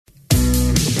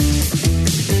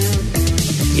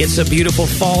It's a beautiful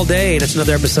fall day, and it's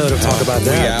another episode of Talk About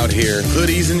That. We out here,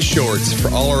 hoodies and shorts for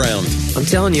all around. I'm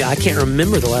telling you, I can't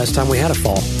remember the last time we had a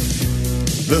fall.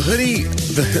 The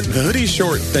hoodie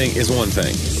short thing is one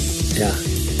thing. Yeah.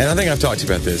 And I think I've talked to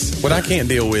you about this. What I can't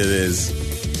deal with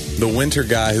is the winter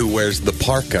guy who wears the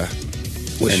parka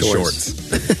With and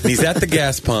shorts. And he's at the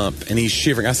gas pump, and he's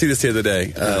shivering. I see this the other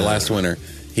day, last winter.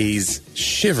 He's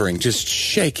shivering, just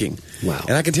shaking. Wow.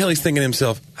 And I can tell he's thinking to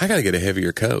himself, I got to get a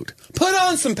heavier coat. Put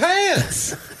on some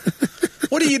pants.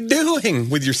 What are you doing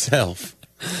with yourself?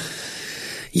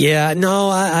 Yeah, no,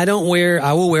 I don't wear,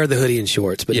 I will wear the hoodie and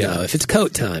shorts, but no, if it's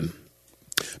coat time.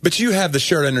 But you have the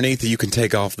shirt underneath that you can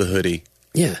take off the hoodie.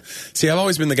 Yeah. See, I've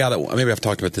always been the guy that, maybe I've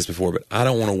talked about this before, but I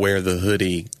don't want to wear the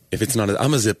hoodie if it's not,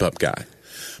 I'm a zip-up guy.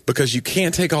 Because you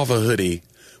can't take off a hoodie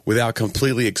without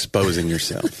completely exposing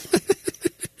yourself.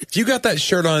 If you got that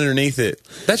shirt on underneath it,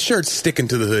 that shirt's sticking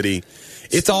to the hoodie.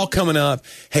 It's all coming up.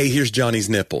 Hey, here's Johnny's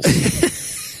nipples.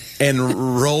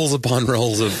 And rolls upon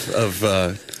rolls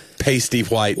of pasty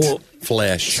white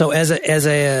flesh. So as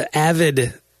an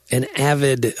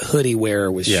avid hoodie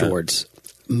wearer with shorts,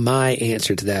 my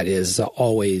answer to that is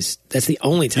always, that's the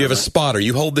only time. You have a spotter.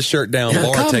 You hold the shirt down.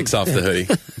 Laura takes off the hoodie.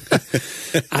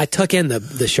 I tuck in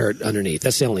the shirt underneath.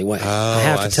 That's the only way. I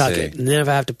have to tuck it. And then if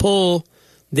I have to pull,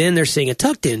 then they're seeing a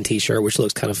tucked-in T-shirt, which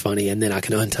looks kind of funny, and then I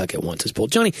can untuck it once it's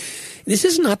pulled. Johnny, this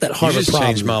is not that hard of a problem. You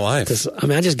just changed my life.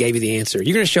 I just gave you the answer.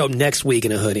 You're going to show up next week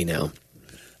in a hoodie now.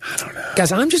 I don't know.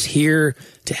 Guys, I'm just here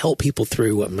to help people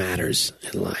through what matters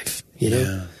in life, you know?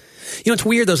 Yeah. You know, it's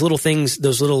weird, those little things,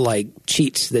 those little, like,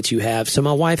 cheats that you have. So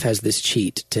my wife has this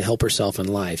cheat to help herself in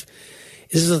life.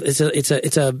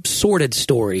 It's a sordid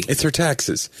story. It's her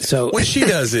taxes. So what she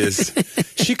does is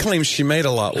she claims she made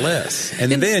a lot less, and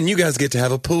then you guys get to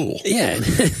have a pool. Yeah.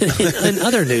 In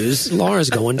other news, Laura's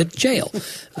going to jail.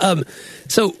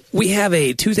 So we have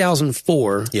a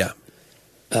 2004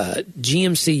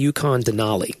 GMC Yukon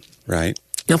Denali. Right.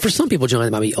 Now, for some people, John,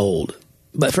 it might be old.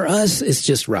 But for us, it's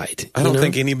just right. I don't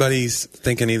think anybody's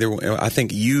thinking either way. I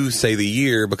think you say the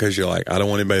year because you're like, I don't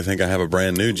want anybody to think I have a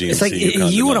brand new GMC. It's like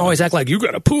you would always act like you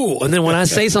got a pool. And then when I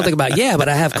say something about, but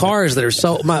I have cars that are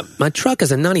so, my truck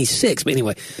is a 96. But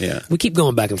anyway, we keep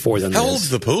going back and forth on this. How old's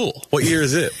the pool? What year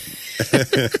is it?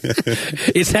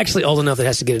 It's actually old enough that it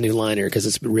has to get a new liner because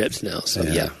it's ripped now. So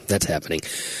that's happening.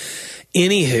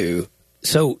 Anywho,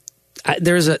 so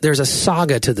there's a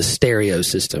saga to the stereo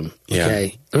system. Okay,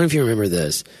 I don't know if you remember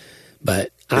this,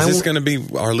 but is this going to be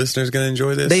our listeners going to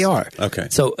enjoy this? They are. Okay.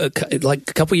 So like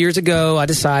a couple years ago, I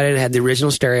decided I had the original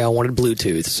stereo. I wanted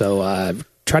Bluetooth, so I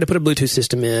tried to put a Bluetooth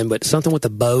system in, but something with the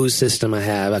Bose system I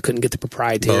have, I couldn't get the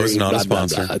proprietary. Bose, not a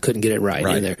sponsor. I couldn't get it right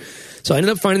in there. So I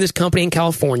ended up finding this company in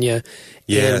California.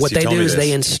 Yes, and what they do is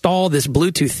they install this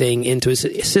Bluetooth thing into a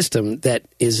system that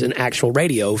is an actual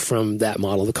radio from that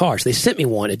model of the car. So they sent me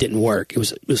one. It didn't work. It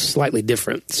was slightly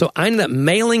different. So I ended up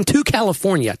mailing to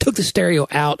California. I took the stereo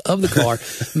out of the car,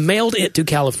 mailed it to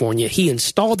California. He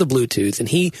installed the Bluetooth, and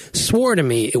he swore to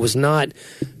me it was not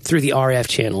through the RF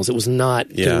channels. It was not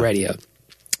through the radio.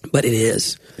 But it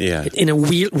is. Yeah. In a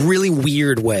really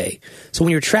weird way. So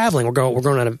when you're traveling, we're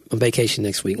going on a vacation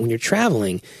next week. When you're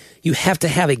traveling, you have to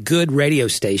have a good radio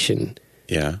station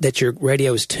that your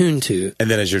radio is tuned to. And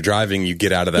then as you're driving, you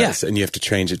get out of that and you have to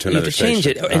change it to another station. You have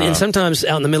to change it. And sometimes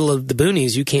out in the middle of the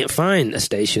boonies, you can't find a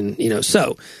station,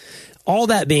 So all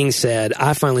that being said,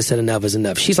 I finally said enough is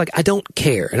enough. She's like, I don't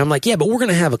care. And I'm like, but we're going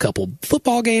to have a couple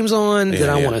football games on that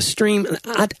I want to stream.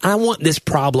 I want this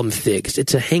problem fixed.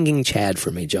 It's a hanging chad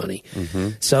for me, Johnny. Mm-hmm.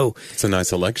 So it's a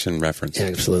nice election reference. Yeah,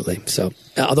 absolutely. So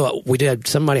although we did have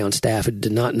somebody on staff who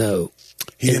did not know.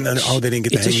 He didn't know. Oh, they didn't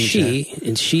get the hanging chad.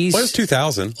 And she's... What was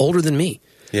 2000? Older than me.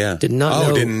 Yeah. Did not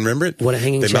know. Oh, didn't remember it? What a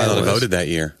hanging chad was. They might not have voted that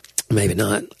year. Maybe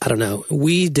not. I don't know.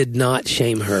 We did not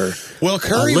shame her. Well,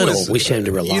 Curry we shamed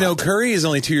her a lot. Curry is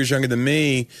only 2 years younger than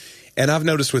me, and I've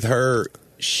noticed with her,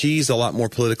 she's a lot more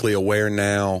politically aware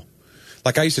now.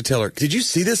 Like I used to tell her, "Did you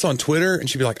see this on Twitter?" And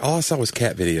she'd be like, "All I saw was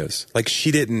cat videos." Like she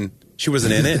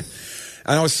wasn't in it.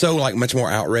 And I was so much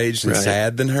more outraged and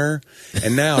sad than her.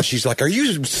 And now she's like, "Are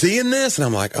you seeing this?" And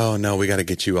I'm like, "Oh no, we got to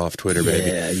get you off Twitter,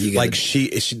 baby."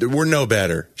 Yeah, we're no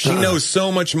better. She knows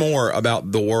so much more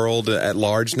about the world at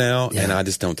large now, and I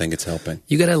just don't think it's helping.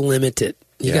 You got to limit it.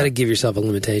 You got to give yourself a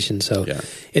limitation. So, at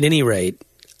any rate,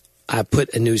 I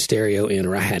put a new stereo in,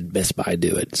 or I had Best Buy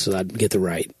do it, so I'd get the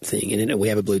right thing. And we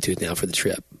have a Bluetooth now for the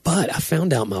trip. But I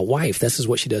found out my wife, this is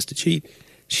what she does to cheat.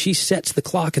 She sets the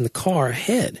clock in the car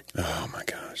ahead. Oh, my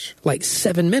gosh. Like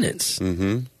 7 minutes.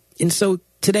 Mm-hmm. And so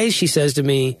today she says to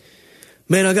me,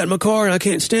 "Man, I got in my car and I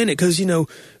can't stand it because,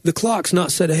 the clock's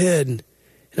not set ahead." And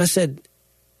I said,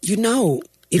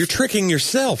 You're tricking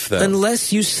yourself, though.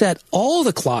 Unless you set all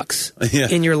the clocks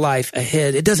in your life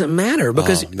ahead, it doesn't matter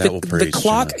because the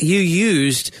clock you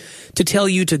used to tell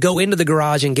you to go into the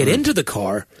garage and get into the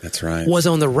car That's right. was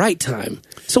on the right time.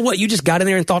 So what, you just got in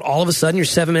there and thought all of a sudden you're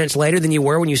 7 minutes later than you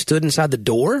were when you stood inside the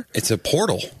door? It's a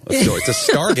portal. It's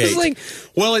a Stargate.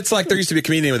 Well, it's like there used to be a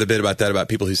comedian with a bit about that, about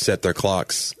people who set their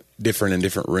clocks different in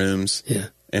different rooms. Yeah.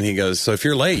 And he goes, so if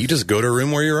you're late, you just go to a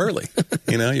room where you're early.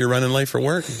 You're running late for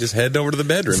work. You just head over to the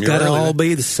bedroom. It's got to all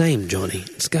be the same, Johnny.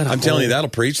 It's got to. I'm telling you, that'll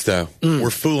preach, though. We're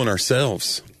fooling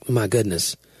ourselves. My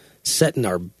goodness. Setting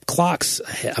our clocks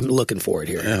ahead. I'm looking for it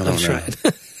here. I'm trying.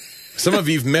 Some of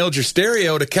you've mailed your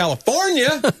stereo to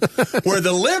California, where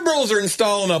the liberals are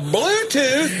installing a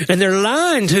Bluetooth. And they're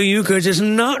lying to you because it's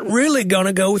not really going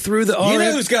to go through the RF. You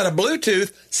know who's got a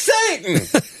Bluetooth?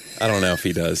 Satan! I don't know if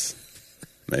he does.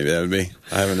 Maybe that would be.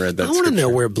 I haven't read that. I want to know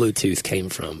where Bluetooth came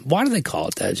from. Why do they call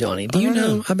it that, Johnny? Do you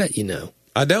know? I bet you know.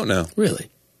 I don't know. Really?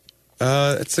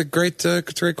 It's a great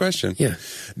question. Yeah.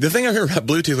 The thing I heard about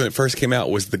Bluetooth when it first came out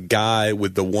was the guy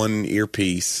with the one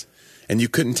earpiece, and you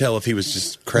couldn't tell if he was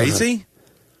just crazy.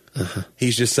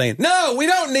 He's just saying, no, we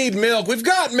don't need milk. We've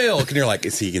got milk. And you're like,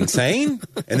 is he insane?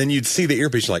 And then you'd see the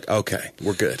earpiece. You're like, okay,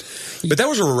 we're good. But that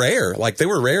was rare. Like, they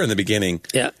were rare in the beginning.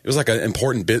 Yeah. It was like an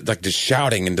important bit, like just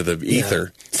shouting into the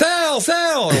ether, sell,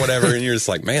 or whatever. And you're just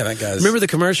like, man, that guy's... Remember the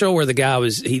commercial where the guy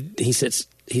was, he's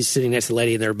sitting next to the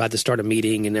lady and they're about to start a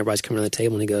meeting and everybody's coming to the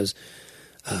table and he goes,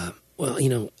 well,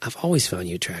 I've always found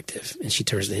you attractive. And she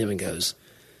turns to him and goes,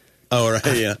 oh,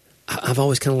 right, yeah. I've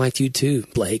always kind of liked you too,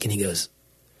 Blake. And he goes,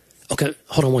 okay,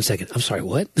 hold on one second. I'm sorry,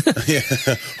 what? Yeah,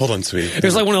 hold on, sweetie. It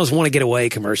was like one of those want to get away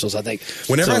commercials, I think.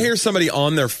 Whenever I hear somebody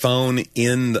on their phone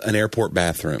in an airport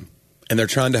bathroom and they're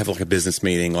trying to have like a business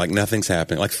meeting, like nothing's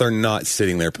happening, like they're not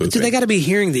sitting there pooping. Do they got to be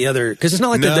hearing the other? Because it's not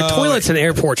like the toilets in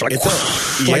airports are like,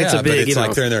 it's a big, but it's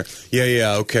like they're in there.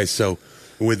 Yeah. Okay, so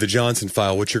with the Johnson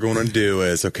file, what you're going to do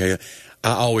is, okay,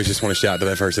 I always just want to shout to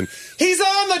that person, he's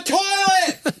on the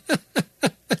toilet!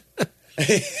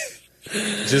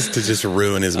 just to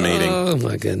ruin his meeting. Oh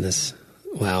my goodness!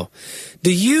 Wow.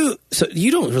 So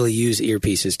you don't really use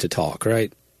earpieces to talk,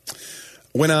 right?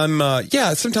 When I'm,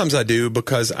 sometimes I do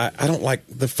because I don't like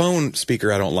the phone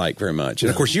speaker. I don't like very much. And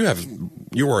of course,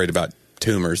 you're worried about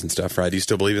tumors and stuff, right? Do you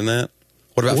still believe in that?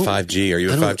 What about 5G? Are you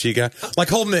a 5G guy?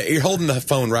 Like you're holding the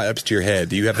phone right up to your head.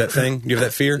 Do you have that thing? Do you have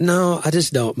that fear? No, I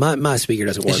just don't. My speaker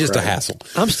doesn't work. It's just a hassle.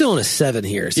 I'm still on a 7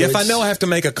 here. So if I know I have to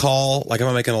make a call, like if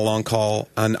I'm making a long call,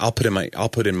 I'll put in my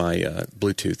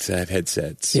Bluetooth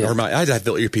headsets or I have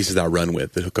the earpieces that I run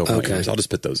with that hook over my ears. I'll just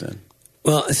put those in.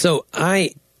 Well, so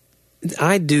I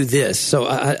do this. So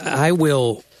I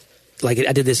will, like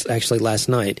I did this actually last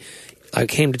night. I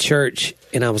came to church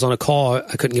and I was on a call.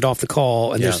 I couldn't get off the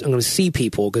call, and I'm going to see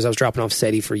people because I was dropping off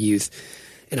SETI for youth,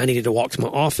 and I needed to walk to my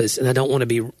office. And I don't want to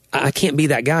be. I can't be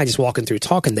that guy just walking through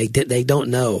talking. They don't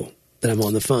know that I'm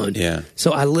on the phone. Yeah.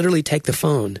 So I literally take the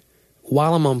phone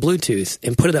while I'm on Bluetooth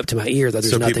and put it up to my ear that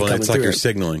there's nothing coming through. It's like you're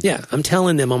signaling. Yeah, I'm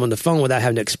telling them I'm on the phone without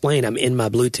having to explain I'm in my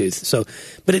Bluetooth. So,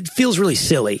 but it feels really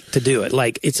silly to do it.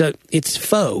 Like it's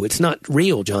faux. It's not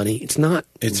real, Johnny. It's not.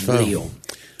 It's real. Faux.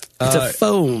 It's a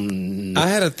phone. I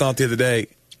had a thought the other day.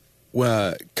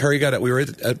 Curry got up. We were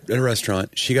at a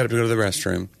restaurant. She got up to go to the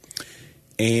restroom,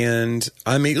 and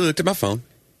I immediately looked at my phone,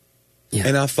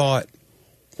 and I thought,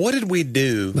 "What did we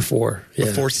do before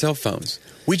cell phones?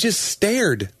 We just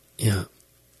stared,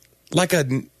 like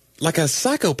a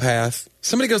psychopath.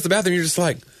 Somebody goes to the bathroom, you're just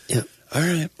like, all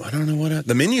right, I don't know what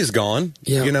the menu's gone.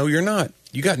 Yeah. You're not.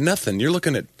 You got nothing. You're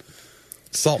looking at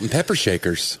salt and pepper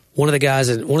shakers." One of the guys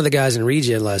in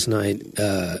Regen last night,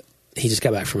 he just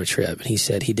got back from a trip, and he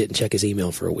said he didn't check his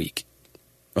email for a week.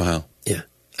 Wow. Yeah.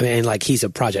 I mean, like he's a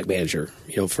project manager,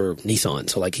 for Nissan.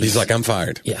 So like he's like, I'm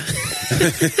fired. Yeah.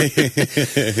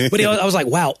 But I was like,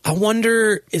 wow, I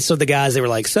wonder. So the guys, they were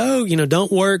like, so,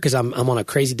 don't work because I'm on a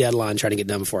crazy deadline trying to get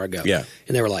done before I go. Yeah.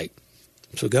 And they were like,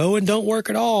 so go and don't work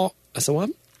at all. I said, well,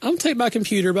 I'm taking my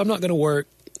computer, but I'm not going to work.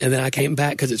 And then I came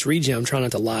back because it's Regen. I'm trying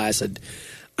not to lie. I said,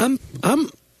 I'm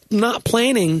not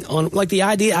planning on like the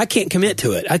idea. I can't commit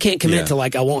to it. I can't commit to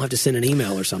like I won't have to send an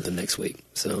email or something next week.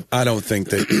 So I don't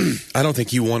think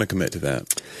you want to commit to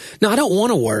that. No, I don't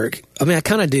want to work. I mean, I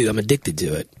kind of do. I'm addicted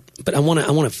to it, but I want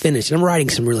to finish. And I'm writing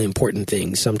some really important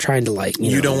things, so I'm trying to like.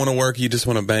 You don't want to work. You just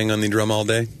want to bang on the drum all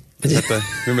day.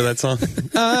 Remember that song?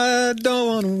 I don't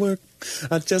want to work.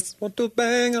 I just want to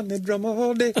bang on the drum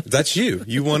all day. That's you.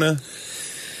 You want to.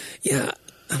 Yeah.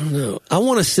 I don't know. I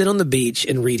want to sit on the beach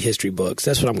and read history books.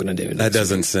 That's what I'm going to do. That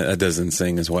doesn't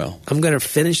sing as well. I'm going to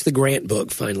finish the Grant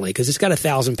book finally because it's got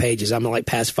 1,000 pages. I'm like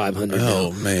past 500 now.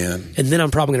 Oh, man. And then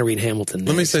I'm probably going to read Hamilton next.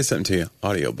 Let me say something to you.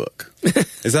 Audiobook.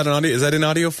 Is that in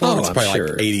audio form? It's probably sure.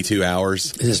 like 82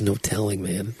 hours. There's no telling,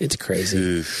 man. It's crazy.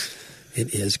 Oof.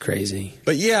 It is crazy.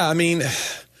 But yeah, I mean,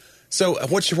 so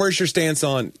where's your stance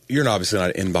on, you're obviously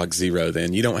not inbox zero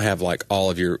then. You don't have like all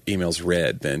of your emails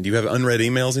read then. Do you have unread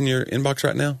emails in your inbox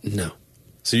right now? No.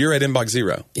 So you're at inbox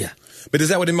zero? Yeah. But is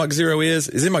that what inbox zero is?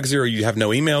 Is inbox zero you have no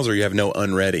emails or you have no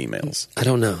unread emails? I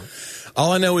don't know.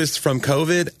 All I know is from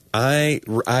COVID,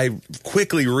 I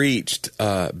quickly reached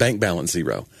bank balance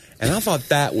zero. And I thought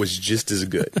that was just as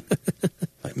good.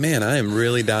 Like, man, I am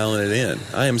really dialing it in.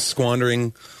 I am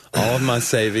squandering all of my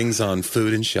savings on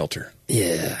food and shelter.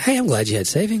 Yeah. Hey, I'm glad you had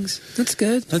savings. That's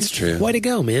good. That's true. Way to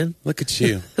go, man. Look at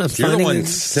you. You're the one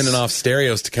sending off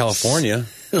stereos to California.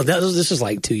 No, this was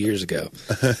like 2 years ago.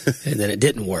 And then it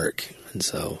didn't work. And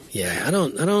so, yeah, I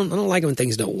don't like it when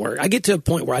things don't work. I get to a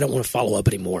point where I don't want to follow up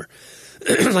anymore.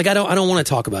 Like I don't want to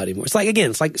talk about it anymore.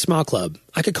 It's like Smile Club.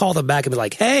 I could call them back and be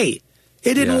like, "Hey,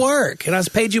 it didn't work, and I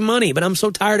paid you money, but I'm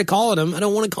so tired of calling them. I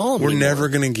don't want to call them." We're anymore. never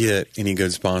going to get any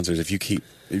good sponsors if you keep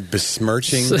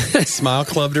besmirching Smile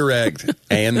Club Direct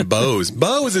and Bose.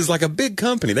 Bose is like a big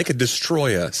company; they could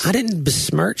destroy us. I didn't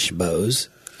besmirch Bose.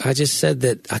 I just said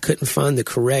that I couldn't find the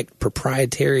correct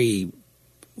proprietary,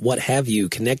 what have you,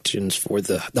 connections for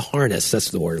the harness.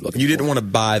 That's the word I'm looking You for. didn't want to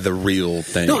buy the real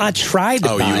thing. No, I tried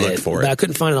to buy you looked it, for it. but I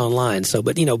couldn't find it online. So,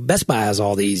 but Best Buy has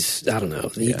all these. I don't know.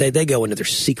 They go into their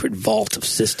secret vault of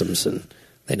systems, and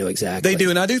they know exactly. They do,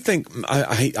 and I do think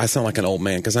I sound like an old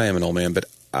man because I am an old man, but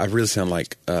I really sound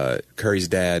like Curry's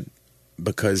dad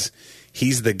because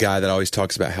he's the guy that always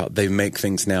talks about how they make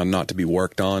things now not to be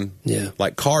worked on. Yeah.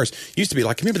 Like cars used to be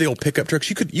like, remember the old pickup trucks?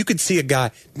 You could see a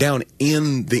guy down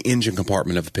in the engine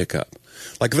compartment of the pickup.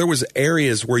 Like there was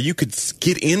areas where you could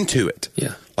get into it.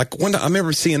 Yeah. Like one time I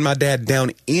remember seeing my dad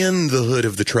down in the hood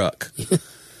of the truck.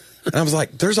 And I was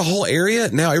like, there's a whole area.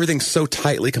 Now everything's so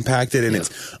tightly compacted and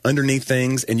it's underneath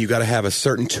things and you got to have a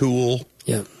certain tool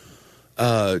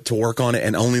to work on it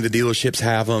and only the dealerships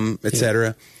have them, et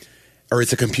cetera. Or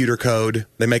it's a computer code.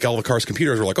 They make all the cars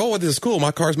computers. We're like, oh, this is cool.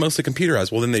 My car's mostly computerized.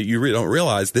 Well, then you don't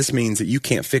realize this means that you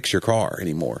can't fix your car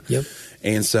anymore. Yep.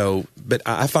 And so, but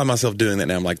I find myself doing that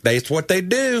now. I'm like, that's what they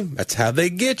do. That's how they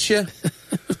get you.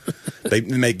 They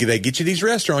get you these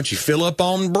restaurants. You fill up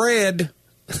on bread.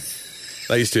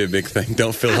 That used to be a big thing.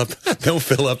 Don't fill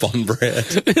up on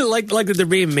bread. like that they're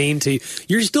being mean to you.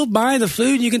 You're still buying the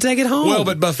food and you can take it home. Well,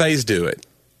 but buffets do it.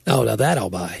 Oh, now that I'll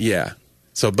buy. Yeah.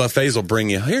 So buffets will bring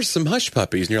you, here's some hush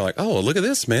puppies. And you're like, oh, look at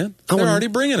this, man. They're already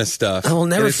bringing us stuff. I will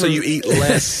never. So you eat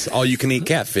less all-you-can-eat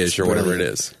catfish or whatever it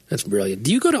is. That's brilliant.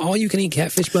 Do you go to all-you-can-eat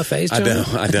catfish buffets, John?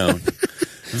 I don't.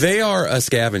 They are a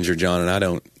scavenger, John, and I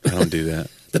don't do that.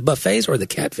 The buffets or the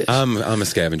catfish? I'm a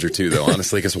scavenger too, though,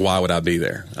 honestly, because why would I be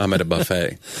there? I'm at a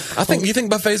buffet. You think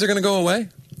buffets are going to go away?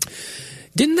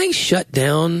 Didn't they shut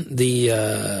down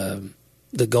the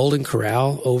Golden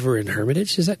Corral over in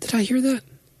Hermitage? Did I hear that?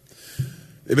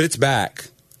 But it's back.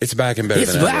 It's back and better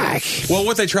than ever. It's back. Well,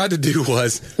 what they tried to do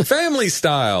was family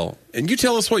style. And you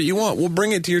tell us what you want. We'll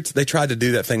bring it to your... They tried to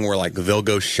do that thing where, like, they'll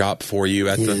go shop for you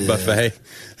at the buffet.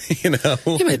 Yeah,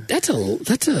 but that's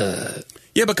a...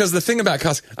 Yeah, because the thing about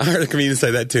Costco... I heard a comedian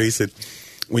say that, too. He said,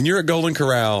 when you're at Golden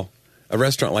Corral, a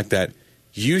restaurant like that,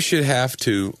 you should have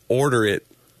to order it...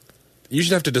 You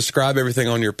should have to describe everything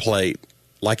on your plate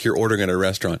like you're ordering at a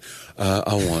restaurant.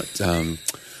 I want...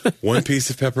 1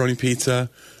 piece of pepperoni pizza,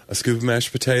 a scoop of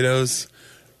mashed potatoes,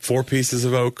 4 pieces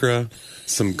of okra,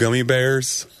 some gummy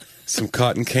bears, some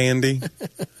cotton candy,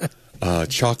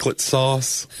 chocolate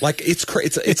sauce. Like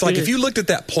it's like if you looked at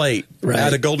that plate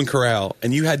at a Golden Corral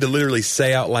and you had to literally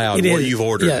say out loud what you've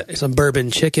ordered. Yeah, some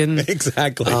bourbon chicken.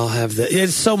 Exactly. I'll have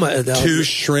it's so much. 2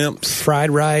 shrimps,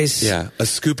 fried rice. Yeah, a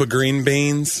scoop of green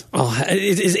beans.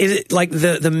 Is it like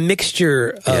the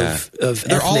mixture of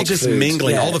they're all just foods.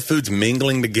 mingling. Yeah. All the foods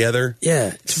mingling together.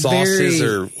 Yeah, sauces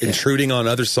are intruding on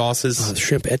other sauces. The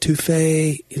shrimp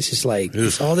etouffee. It's just like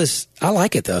it's all this. I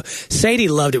like it though. Sadie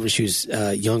loved it when she was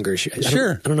younger. I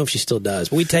don't know if she still does,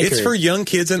 but we take her. It's for young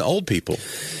kids and old people.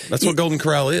 That's what Golden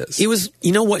Corral is. It was.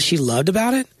 You know what she loved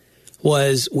about it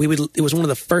was it was one of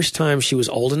the first times she was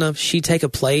old enough. She'd take a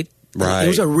plate. Right. It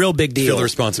was a real big deal. Feel the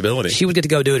responsibility. She would get to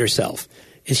go do it herself.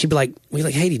 And she'd be like,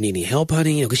 hey, do you need any help,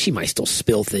 honey? Because she might still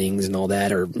spill things and all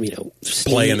that, or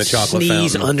play in the chocolate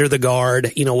sneeze fountain under the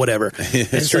guard, whatever.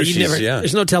 It's true.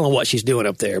 There's no telling what she's doing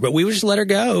up there. But we would just let her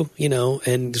go,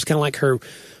 and it's kind of like her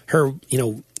her,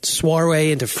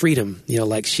 soiree into freedom.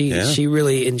 Like she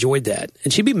really enjoyed that,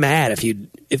 and she'd be mad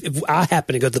if I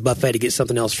happen to go to the buffet to get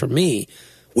something else from me.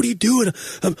 What are you doing?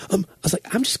 I was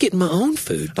like, I'm just getting my own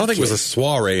food. I don't think it was a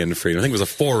soiree into freedom. I think it was a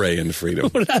foray into freedom.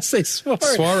 What did I say? Soiree.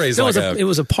 Soiree's No, like it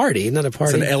was a party, not a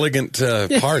party. It's an elegant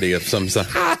party of some sort.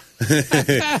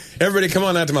 Everybody, come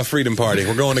on out to my freedom party.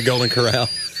 We're going to Golden Corral.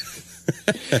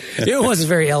 It wasn't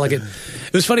very elegant.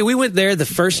 It was funny. We went there the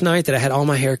first night that I had all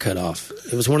my hair cut off.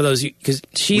 It was one of those because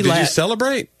Did you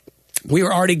celebrate? We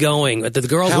were already going. The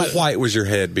girls. How white was your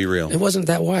head? Be real. It wasn't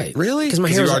that white. Really? Because my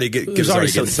hair was already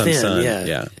so thin. Sun.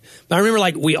 Yeah. But I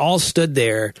remember, we all stood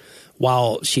there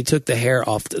while she took the hair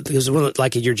off. It was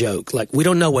like your joke. Like, we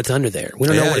don't know what's under there. We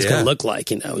don't know what it's going to look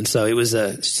like, And so it was.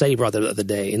 Sadie brought that the other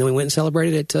day, and then we went and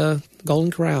celebrated at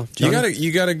Golden Corral. You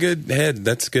got a good head.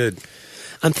 That's good.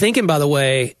 I'm thinking, by the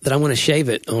way, that I'm going to shave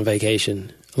it on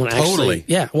vacation. Totally.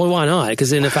 Yeah. Well, why not? Because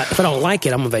then if I don't like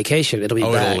it, I'm on vacation. It'll be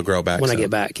back. It'll grow back. When I get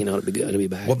back, it'll be good. It'll be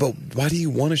back. Well, but why do you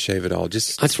want to shave it all? I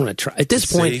just want to try. At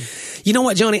this point, you know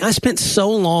what, Johnny? I spent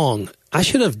so long. I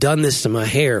should have done this to my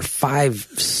hair 5,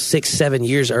 6, 7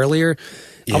 years earlier.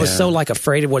 Yeah. I was so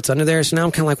afraid of what's under there. So now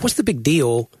I'm kind of like, what's the big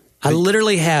deal? I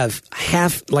literally have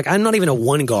half. I'm not even a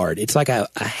one guard. It's like a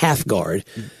half guard.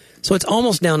 So it's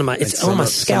almost down to my. It's on my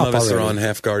scalp already. Some of us are on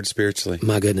half guard spiritually.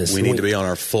 My goodness, we need to be on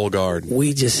our full guard.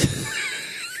 We just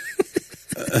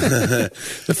the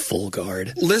full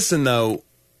guard. Listen, though,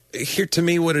 here to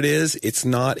me, what it is, it's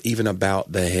not even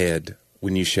about the head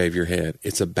when you shave your head.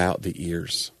 It's about the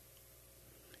ears.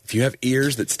 If you have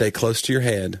ears that stay close to your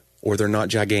head, or they're not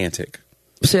gigantic.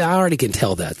 See, I already can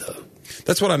tell that though.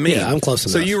 That's what I mean. Yeah, I'm close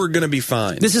enough. So you were going to be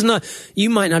fine. This is not. You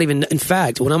might not even. In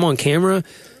fact, when I'm on camera.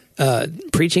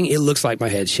 Preaching, it looks like my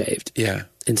head's shaved. Yeah.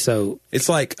 And so... It's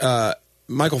like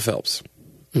Michael Phelps.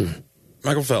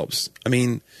 Michael Phelps. I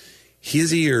mean,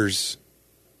 his ears...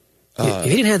 if he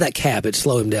didn't have that cap, it'd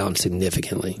slow him down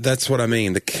significantly. That's what I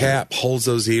mean. The cap holds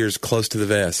those ears close to the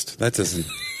vest. That doesn't...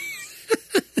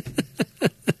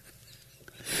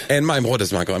 And what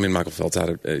does Michael... I mean, Michael Phelps,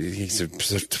 he's a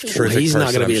terrific person, he's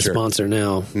not going to be a sponsor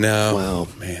now. No. Wow.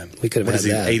 Man. We could have had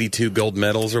that. 82 gold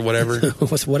medals or whatever?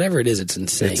 Whatever it is, it's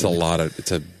insane. It's a lot.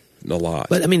 It's a lot.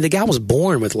 But, I mean, the guy was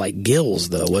born with, gills,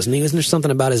 though, wasn't he? Wasn't there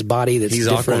something about his body that's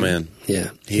different? He's Aquaman.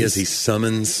 Yeah. He is. He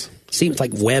summons... Seems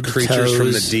like webbed creatures toes.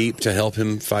 from the deep to help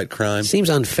him fight crime. Seems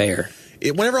unfair.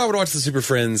 Whenever I would watch the Super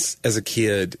Friends as a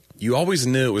kid, you always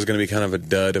knew it was going to be kind of a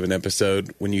dud of an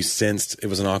episode when you sensed it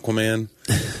was an Aquaman.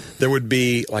 There would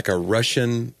be a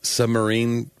Russian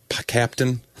submarine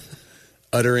captain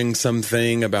uttering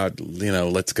something about,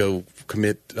 let's go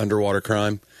commit underwater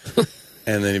crime.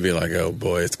 And then he'd be like, oh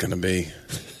boy, it's going to be...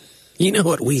 You know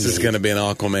what we This is going to be an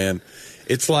Aquaman.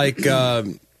 It's like...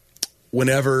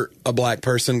 whenever a black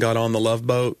person got on the Love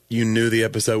Boat, you knew the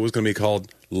episode was going to be called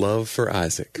Love for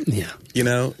Isaac. Yeah.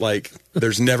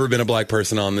 There's never been a black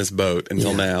person on this boat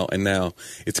until now, and now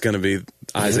it's going to be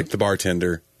Isaac the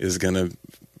bartender is going to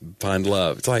find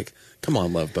love. It's like, come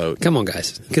on, Love Boat. Come on,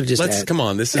 guys. Could have just come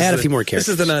on. This is add a few more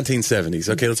characters. This is the 1970s.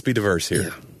 Okay, let's be diverse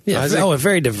here. Yeah. Isaac, a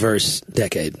very diverse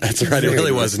decade. That's right. It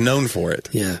really was known for it.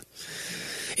 Yeah.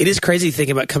 It is crazy to think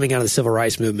about coming out of the civil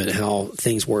rights movement, how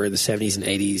things were in the 70s and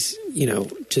 80s.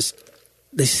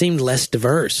 They seemed less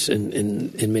diverse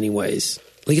in many ways.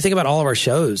 You think about all of our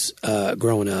shows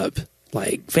growing up,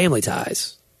 like Family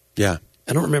Ties. Yeah.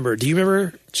 I don't remember. Do you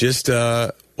remember? Just,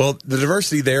 the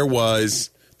diversity there was,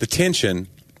 the tension,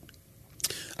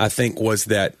 I think, was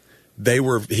that they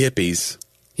were hippies.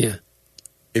 Yeah.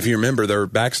 If you remember their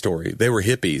backstory, they were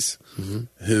hippies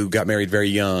who got married very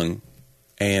young.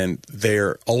 And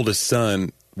their oldest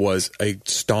son was a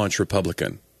staunch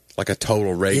Republican, like a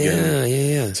total Reagan.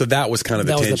 Yeah. So that was kind of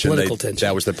the tension. The political tension.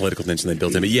 That was the political tension they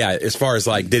built in. But yeah, as far as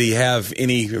did he have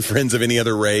any friends of any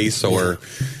other race, or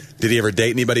did he ever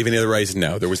date anybody of any other race?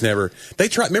 No, there was never. They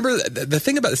tried. Remember, the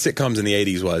thing about the sitcoms in the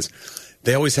 80s was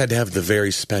they always had to have the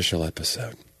very special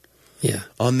episode. Yeah.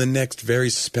 On the next very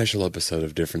special episode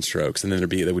of Different Strokes, and then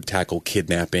they would tackle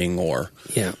kidnapping or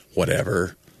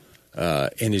whatever.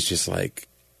 And it's just like.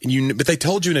 But they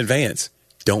told you in advance,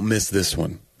 don't miss this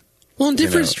one. Well,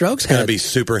 Different Strokes going to be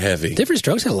super heavy. Different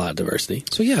Strokes had a lot of diversity.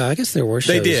 So yeah, I guess there were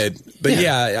shows. They did, but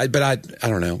I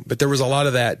don't know. But there was a lot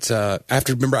of that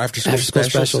after school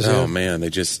specials. Oh man, they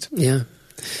just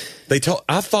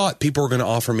I thought people were going to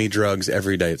offer me drugs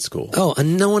every day at school. Oh,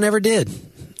 and no one ever did.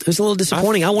 It was a little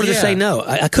disappointing. I wanted to say no.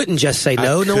 I couldn't just say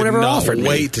no. No one ever offered me.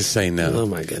 Wait to say no. Oh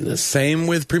my goodness. Same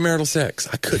with premarital sex.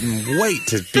 I couldn't wait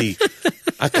to be.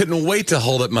 I couldn't wait to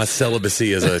hold up my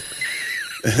celibacy as a.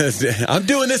 I'm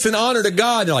doing this in honor to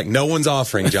God. They're like, no one's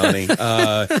offering, Johnny.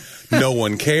 No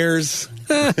one cares.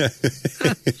 That's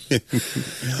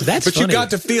But funny. you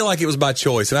got to feel like it was by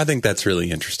choice, and I think that's really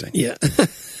interesting. Yeah.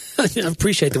 I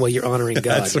appreciate the way you're honoring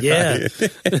God. That's right. Yeah.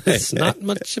 It's not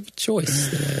much of a choice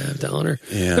that I have to honor.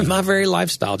 Yeah. My very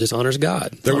lifestyle just honors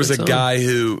God. There was a on its own. guy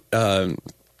who,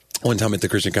 one time at the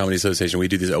Christian Comedy Association, we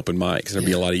do these open mics, and there'd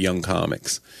be a lot of young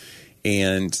comics.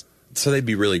 And so they'd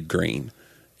be really green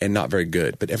and not very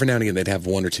good. But every now and again, they'd have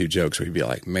one or two jokes where he'd be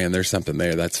like, man, there's something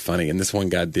there. That's funny. And this one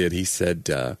guy did. He said,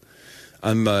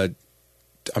 I'm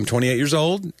 28 years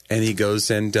old. And he goes,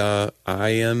 and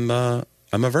I'm a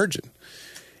virgin.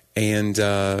 And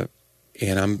I'm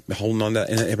holding on to that.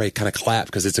 And everybody kind of clapped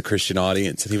because it's a Christian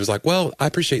audience. And he was like, well, I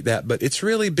appreciate that, but it's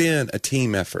really been a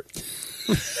team effort.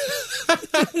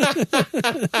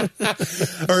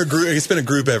 Or a group. It's been a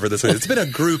group effort this way. It's been a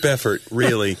group effort,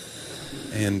 really.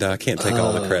 And I can't take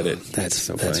all the credit. That's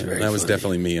so that's funny. very That was funny.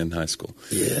 definitely me in high school.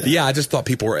 Yeah. But yeah, I just thought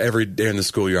people were every day in the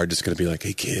schoolyard just going to be like,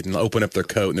 hey, kid, and open up their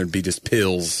coat and there'd be just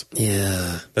pills.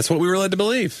 Yeah. That's what we were led to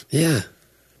believe. Yeah.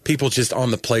 People just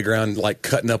on the playground, like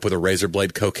cutting up with a razor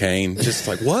blade cocaine. Just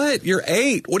like, what? You're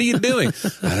 8. What are you doing?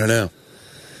 I don't know.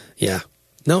 Yeah.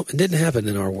 No, it didn't happen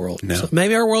in our world. No. So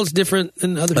maybe our world's different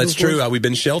than other That's people's true. worlds. We've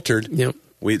been sheltered. Yep.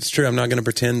 It's true. I'm not going to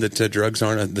pretend that drugs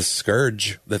aren't the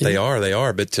scourge that they are. They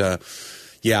are. But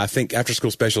yeah, I think After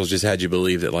School Specials just had you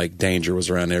believe that like danger was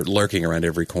around there, lurking around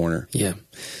every corner. Yeah.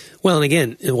 Well, and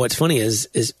again, what's funny is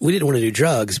we didn't want to do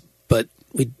drugs, but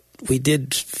we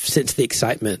did sense the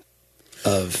excitement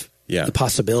of the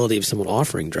possibility of someone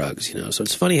offering drugs. So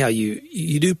it's funny how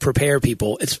you do prepare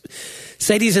people. It's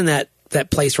Sadie's in that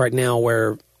place right now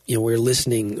where we're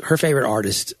listening. Her favorite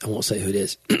artist, I won't say who it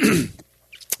is,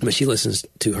 but she listens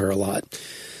to her a lot.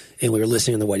 And we were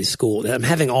listening on the way to school. And I'm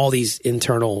having all these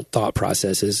internal thought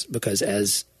processes because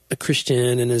as a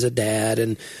Christian and as a dad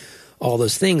and all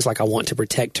those things, like I want to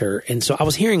protect her. And so I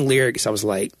was hearing lyrics. I was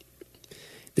like,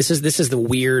 this is the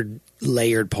weird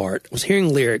layered part. I was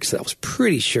hearing lyrics that I was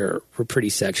pretty sure were pretty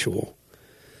sexual.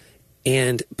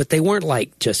 But they weren't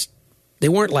like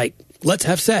let's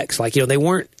have sex. Like, they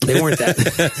weren't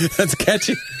that. That's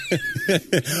catchy.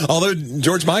 Although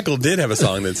George Michael did have a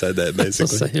song that said that,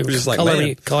 basically. It was just like,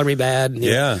 color me bad.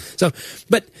 Yeah. So,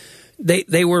 but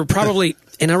they were probably,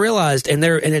 and I realized, and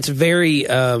it's very,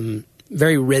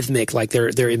 very rhythmic. Like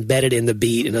they're embedded in the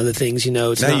beat and other things,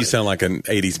 It's now not, you sound like an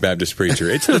 80s Baptist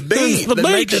preacher. It's the beat it's the that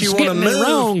beat makes that's you want to getting me move.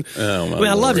 wrong. Oh, my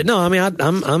I loved Lord. it. No, I mean, it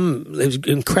was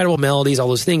incredible melodies, all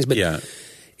those things. But Yeah.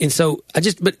 And so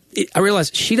I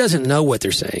realized she doesn't know what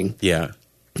they're saying. Yeah.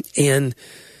 And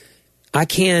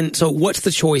so what's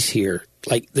the choice here?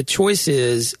 Like the choice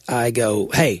is I go,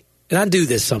 hey, and I do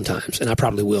this sometimes, and I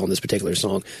probably will on this particular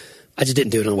song. I just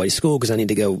didn't do it on the way to school because I need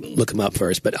to go look them up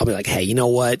first. But I'll be like, hey, you know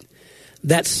what?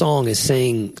 That song is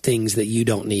saying things that you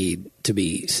don't need to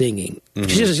be singing. Mm-hmm.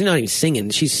 She's not even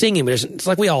singing. She's singing, but it's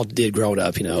like we all did growing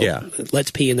up, Yeah. Let's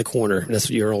pee in the corner.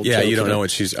 That's your old Yeah, joke, you don't know what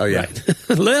she's... Oh, yeah.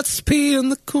 Right. Let's pee in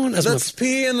the corner. That's Let's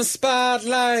pee in the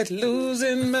spotlight,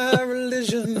 losing my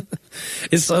religion.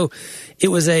 And so it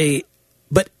was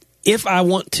but if I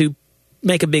want to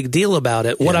make a big deal about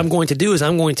it, what I'm going to do is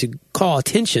I'm going to call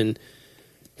attention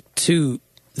to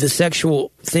the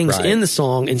sexual things Right. in the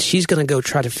song, and she's going to go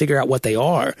try to figure out what they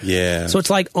are. Yeah. So it's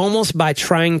like almost by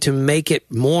trying to make it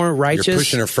more righteous. You're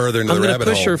pushing her further into I'm the gonna rabbit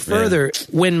push her hole. further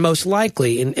when most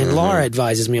likely, and Laura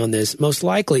advises me on this, most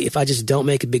likely if I just don't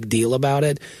make a big deal about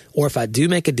it, or if I do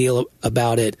make a deal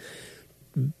about it,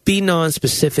 be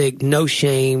non-specific, no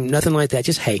shame, nothing like that.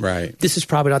 Just, hey, Right. this is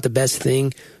probably not the best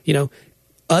thing.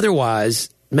 Otherwise,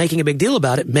 making a big deal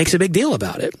about it makes a big deal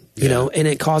about it, and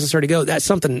it causes her to go. That's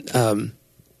something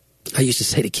I used to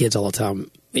say to kids all the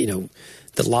time, the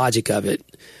logic of it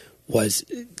was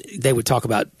they would talk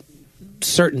about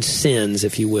certain sins,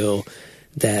 if you will,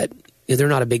 that they're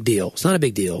not a big deal. It's not a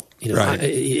big deal. Right.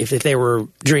 If they were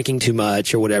drinking too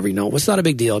much or whatever, it's not a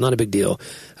big deal, not a big deal.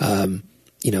 And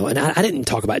I didn't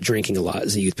talk about drinking a lot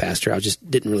as a youth pastor. I just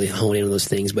didn't really hone in on those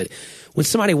things. But when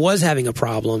somebody was having a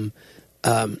problem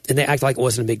and they act like it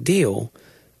wasn't a big deal,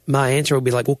 my answer would be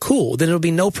like, well, cool. Then it'll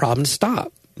be no problem to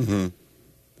stop. Mm-hmm.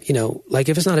 Like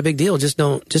if it's not a big deal, just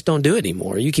don't do it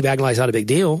anymore. You keep acting like it's not a big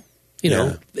deal,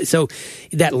 Yeah. So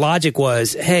that logic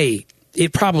was, hey,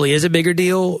 it probably is a bigger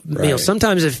deal. Right.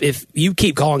 Sometimes if you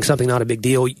keep calling something not a big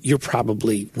deal, you're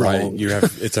probably wrong. Right.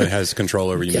 It has control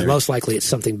over you. Yeah, most likely it's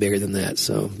something bigger than that.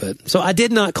 So I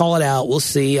did not call it out. We'll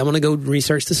see. I'm going to go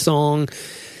research the song,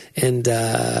 and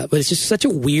but it's just such a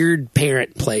weird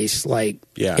parent place. Like,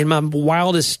 Yeah. in my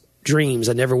wildest dreams,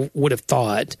 I never would have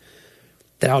thought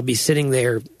that I would be sitting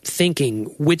there thinking,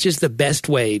 which is the best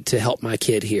way to help my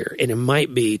kid here? And it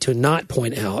might be to not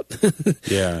point out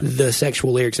the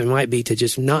sexual lyrics. It might be to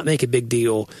just not make a big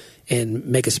deal and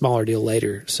make a smaller deal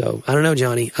later. So I don't know,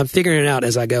 Johnny. I'm figuring it out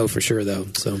as I go for sure, though.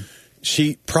 So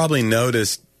she probably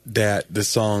noticed that the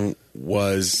song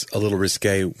was a little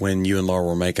risque when you and Laura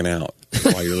were making out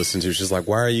while you're listening to it. She's like,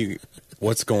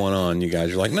 what's going on, you guys?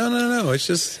 You're like, no, it's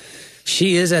just...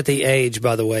 She is at the age,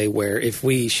 by the way, where if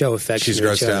we show affection she's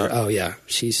to each grossed other, out. Oh yeah,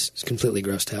 she's completely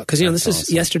grossed out. Because this is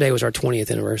awesome. Yesterday was our 20th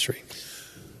anniversary.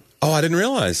 Oh, I didn't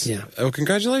realize. Yeah. Oh,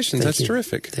 congratulations! That's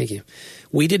terrific. Thank you.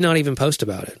 We did not even post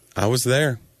about it. I was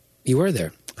there. You were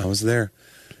there. I was there,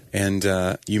 and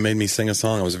you made me sing a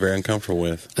song I was very uncomfortable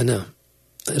with. I know.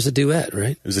 It was a duet,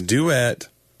 right? It was a duet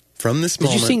from this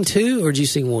moment. Did you sing two or did you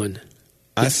sing one?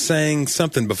 I sang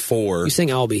something before. You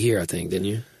sang "I'll Be Here," I think, didn't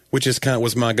you? Which is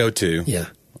was my go-to. Yeah.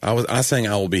 I sang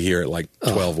 "I Will Be Here" at like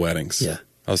 12 weddings. Yeah.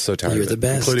 I was so tired You're of it, the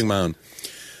best. including my own.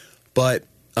 But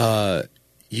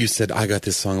you said, I got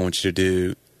this song I want you to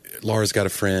do. Laura's got a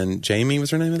friend, Jamie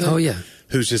was her name? Oh, yeah.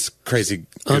 Who's just crazy.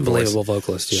 Unbelievable voice.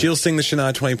 vocalist. Yeah. She'll sing the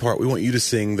Shania Twain part. We want you to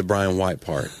sing the Brian White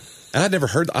part. And I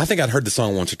think I'd heard the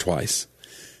song once or twice.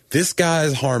 This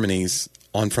guy's harmonies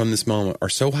on From This Moment are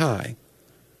so high.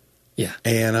 Yeah.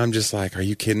 And I'm just like, are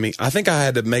you kidding me? I think I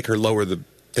had to make her lower the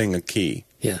thing a key.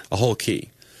 Yeah. A whole key.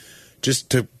 Just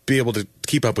to be able to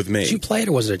keep up with me. Did you play it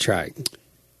or was it a track?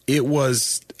 It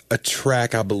was a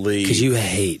track, I believe. Because you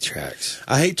hate tracks.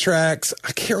 I hate tracks.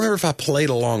 I can't remember if I played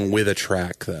along with a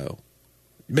track, though.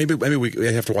 Maybe we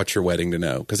have to watch your wedding to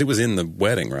know. Because it was in the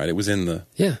wedding, right? It was in the...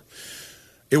 Yeah.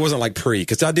 It wasn't like pre.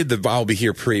 Because I did the I'll Be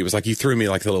Here pre. It was like you threw me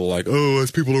like the little like, oh,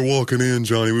 as people are walking in,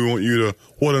 Johnny, we want you to...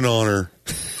 What an honor.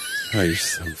 Oh, you're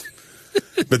so...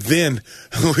 But then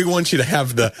we want you to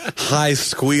have the high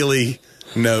squealy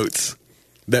notes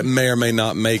that may or may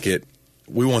not make it.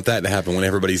 We want that to happen when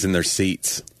everybody's in their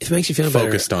seats. It makes you feel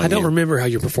focused better. on I don't you. remember how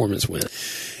your performance went.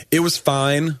 It was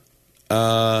fine.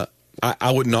 I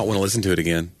would not want to listen to it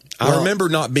again. I remember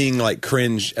not being like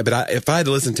cringe, but if I had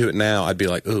to listen to it now, I'd be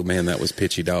like, oh man, that was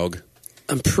pitchy dog.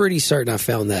 I'm pretty certain I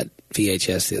found that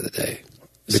VHS the other day.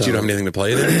 But you don't have anything to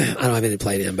play it in? I don't have anything to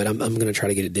play it in, but I'm going to try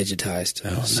to get it digitized.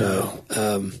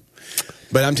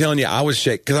 But I'm telling you, I was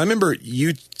shaken. Because I remember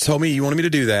you told me you wanted me to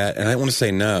do that, and I didn't want to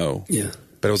say no. Yeah.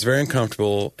 But I was very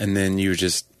uncomfortable, and then you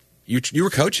just... You were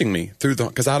coaching me through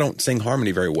because I don't sing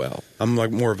harmony very well. I'm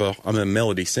like I'm a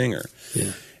melody singer.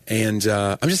 Yeah. And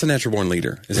I'm just a natural born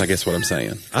leader, is I guess what I'm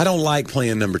saying. I don't like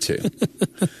playing number two.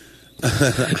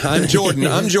 I'm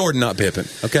Jordan, not Pippin.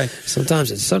 Okay.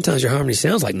 Sometimes your harmony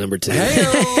sounds like number two.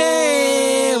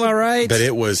 Hey, am I right? But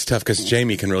it was tough because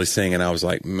Jamie can really sing, and I was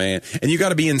like, man. And you got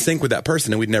to be in sync with that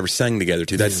person, and we'd never sang together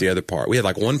too. That's the other part. We had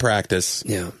like one practice.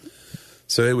 Yeah.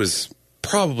 So it was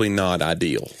probably not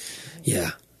ideal.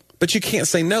 Yeah. But you can't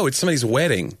say no. It's somebody's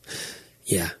wedding.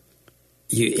 Yeah.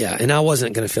 And I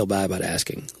wasn't going to feel bad about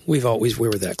asking. We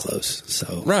were that close.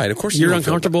 So right, of course you're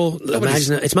uncomfortable.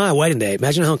 Imagine it's my wedding day.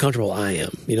 Imagine how uncomfortable I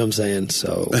am. You know what I'm saying?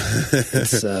 So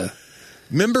it's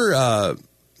remember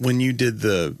when you did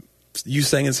you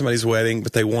sang in somebody's wedding,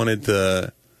 but they wanted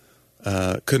the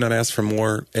Could Not Ask for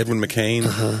More, Edwin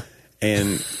McCain,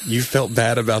 and you felt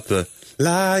bad about the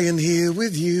lying here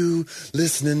with you,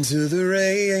 listening to the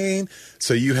rain.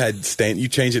 So you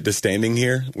changed it to Standing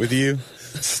Here with You.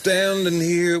 Standing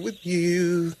here with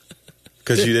you.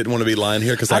 Because you didn't want to be lying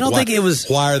here? Because I don't think it was...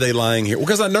 Why are they lying here?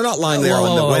 Because they're not lying there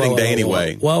on the wedding day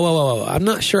anyway. Whoa. I'm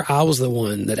not sure I was the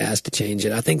one that asked to change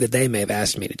it. I think that they may have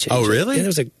asked me to change it. Oh, really? It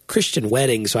was a Christian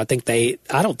wedding, so I think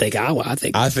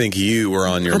I think you were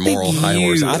on your moral high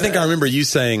horse. I think I remember you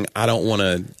saying, I don't want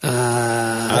to...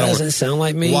 doesn't sound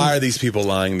like me. Why are these people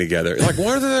lying together? Like,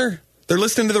 why are they... They're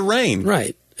listening to the rain.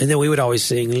 Right. And then we would always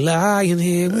sing, lying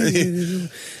here with you,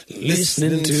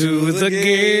 listening to the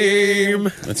game.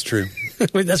 That's true.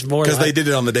 That's more because they did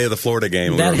it on the day of the Florida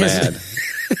game. We were mad.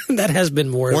 That has been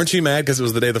more. Weren't you mad because it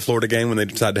was the day of the Florida game when they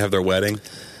decided to have their wedding?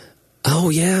 Oh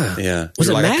yeah, yeah. Was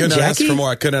it Matt and Jackie?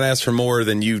 I couldn't ask for more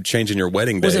than you changing your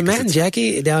wedding day. Was it Matt and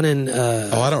Jackie down in?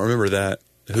 I don't remember that.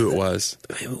 Who it was?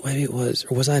 Maybe it was,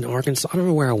 or was I in Arkansas? I don't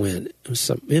remember where I went. It was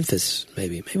Memphis,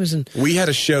 maybe. Maybe it was in. We had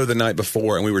a show the night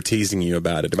before, and we were teasing you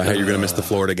about it, about how you were going to miss the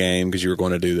Florida game because you were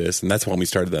going to do this, and that's when we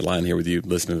started that line here with you,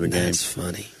 listening to the game. That's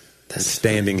funny. That's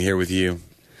standing here with you.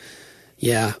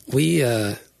 Yeah,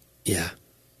 yeah.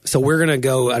 So we're going to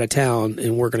go out of town,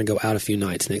 and we're going to go out a few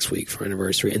nights next week for our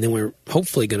anniversary, and then we're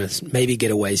hopefully going to maybe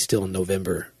get away still in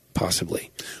November, possibly.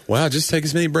 Wow, just take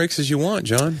as many breaks as you want,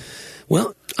 John.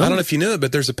 Well, I don't know if you knew it,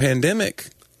 but there's a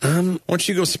pandemic Why don't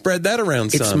you go spread that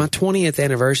around some? It's my 20th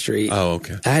anniversary. Oh,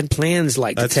 okay. I had plans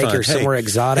to That's take fine. her somewhere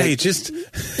exotic. Hey,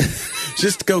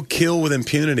 just go kill with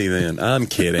impunity then. I'm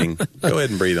kidding. Go ahead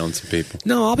and breathe on some people.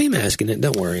 No, I'll be masking it.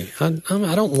 Don't worry. I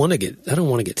don't want to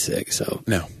get sick. So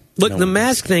No. look, No. the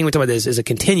mask thing we talk about this is a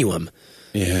continuum.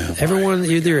 Yeah. Everyone,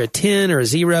 you're either a 10 or a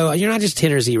 0. You're not just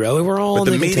 10 or 0. We're all But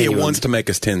the in the media continuum. wants to make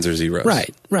us 10s or 0s.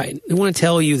 Right. They want to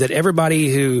tell you that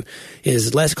everybody who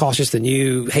is less cautious than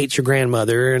you hates your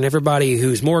grandmother, and everybody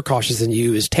who's more cautious than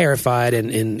you is terrified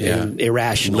and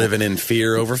irrational. Living in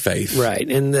fear over faith. Right.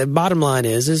 And the bottom line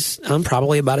is I'm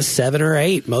probably about a 7 or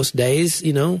 8 most days,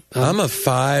 you know. I'm a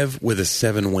 5 with a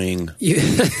 7 wing.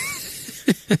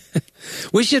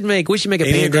 We should make a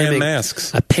Enneagram pandemic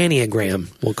masks. a paniogram,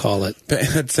 we'll call it.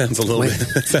 That sounds a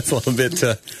little bit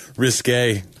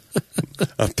risque.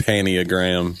 A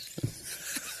paniogram.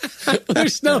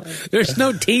 There's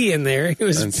no T in there. It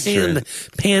was That's true.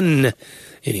 pen.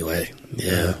 Anyway,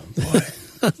 yeah. Boy.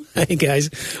 Hey guys,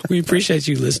 we appreciate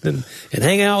you listening and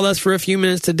hang out with us for a few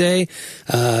minutes today.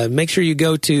 Make sure you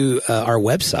go to our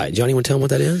website. Johnny, you want to tell them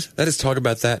what that is? That is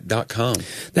talkaboutthat.com.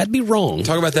 That'd be wrong.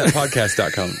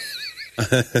 Talkaboutthatpodcast.com.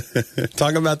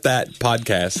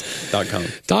 Talkaboutthatpodcast.com.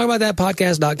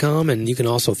 Talkaboutthatpodcast.com, and you can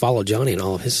also follow Johnny on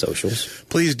all of his socials.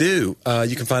 Please do.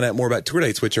 You can find out more about tour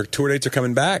dates, which are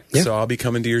coming back. Yeah. So I'll be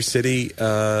coming to your city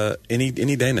any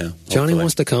day now. Johnny hopefully.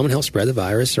 wants to come and help spread the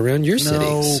virus around your city.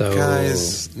 No, So,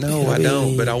 guys. No, I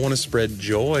don't. But I want to spread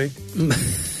joy.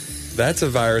 That's a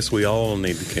virus we all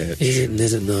need to catch.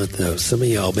 Is it not, though? Some of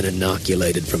y'all been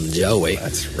inoculated from Joey.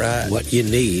 That's right. What you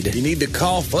need. You need to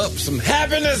cough up some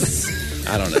happiness.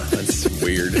 I don't know. That's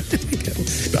weird.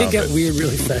 It got weird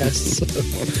really fast. So.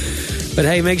 But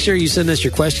hey, make sure you send us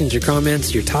your questions, your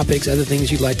comments, your topics, other things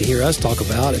you'd like to hear us talk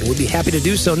about, and we'll be happy to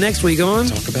do so next week on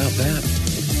Talk About That.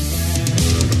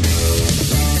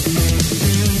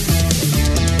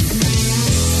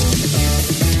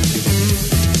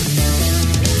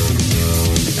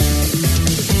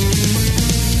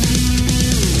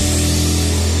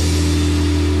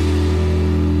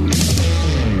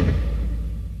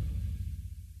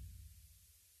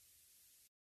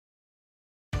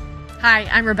 Hi,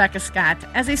 I'm Rebecca Scott.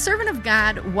 As a servant of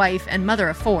God, wife, and mother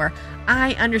of 4,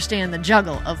 I understand the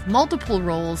juggle of multiple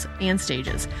roles and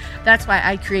stages. That's why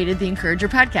I created the Encourager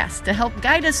podcast to help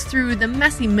guide us through the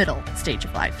messy middle stage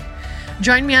of life.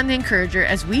 Join me on the Encourager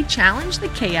as we challenge the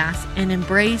chaos and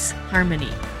embrace harmony.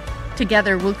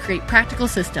 Together, we'll create practical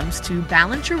systems to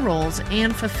balance your roles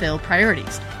and fulfill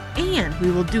priorities. And we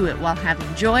will do it while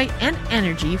having joy and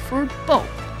energy for both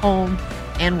home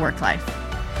and work life.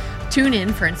 Tune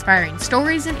in for inspiring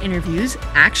stories and interviews,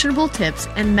 actionable tips,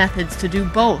 and methods to do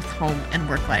both home and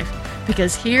work life.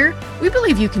 Because here, we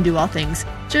believe you can do all things,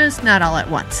 just not all at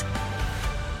once.